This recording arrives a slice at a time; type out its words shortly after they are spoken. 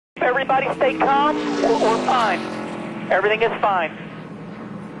Everybody stay calm. We're fine. Everything is fine.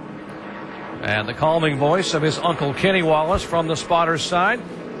 And the calming voice of his uncle Kenny Wallace from the spotter's side.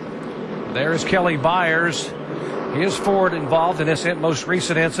 There's Kelly Bires. His Ford involved in this most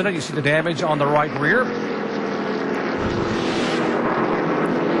recent incident. You see the damage on the right rear.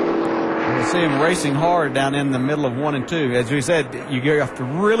 You see him racing hard down in the middle of 1 and 2. As we said, you have to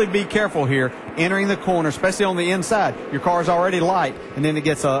really be careful here entering the corner, especially on the inside. Your car's already light, and then it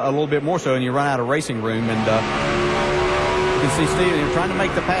gets a little bit more so, and you run out of racing room. And you can see Steven trying to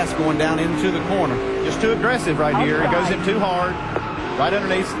make the pass going down into the corner. Just too aggressive right here. He goes in too hard, right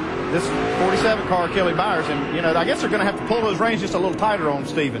underneath this 47 car, Kelly Bires. And, you know, I guess they're going to have to pull those reins just a little tighter on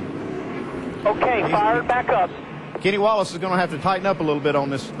Steven. Okay, fire back up. Kenny Wallace is going to have to tighten up a little bit on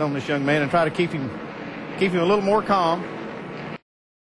this young man and try to keep him a little more calm.